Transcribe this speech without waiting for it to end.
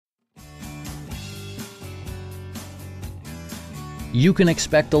You can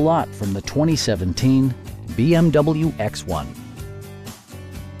expect a lot from the 2017 BMW X1.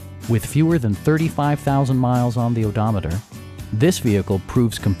 With fewer than 35,000 miles on the odometer, this vehicle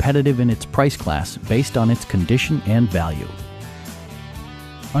proves competitive in its price class based on its condition and value.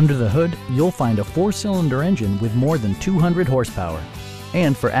 Under the hood, you'll find a 4-cylinder engine with more than 200 horsepower.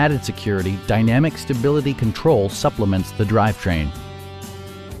 And for added security, dynamic stability control supplements the drivetrain.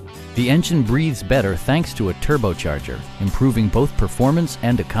 The engine breathes better thanks to a turbocharger, improving both performance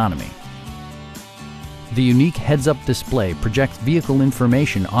and economy. The unique heads-up display projects vehicle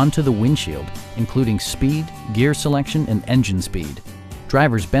information onto the windshield, including speed, gear selection, and engine speed.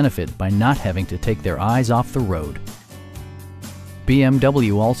 Drivers benefit by not having to take their eyes off the road.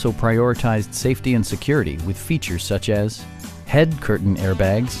 BMW also prioritized safety and security with features such as head curtain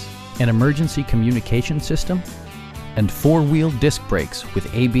airbags, an emergency communication system, and 4-wheel disc brakes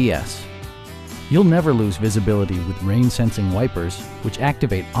with ABS. You'll never lose visibility with rain-sensing wipers, which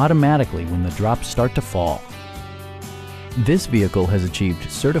activate automatically when the drops start to fall. This vehicle has achieved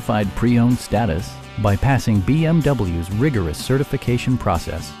certified pre-owned status by passing BMW's rigorous certification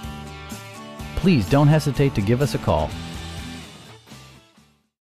process. Please don't hesitate to give us a call.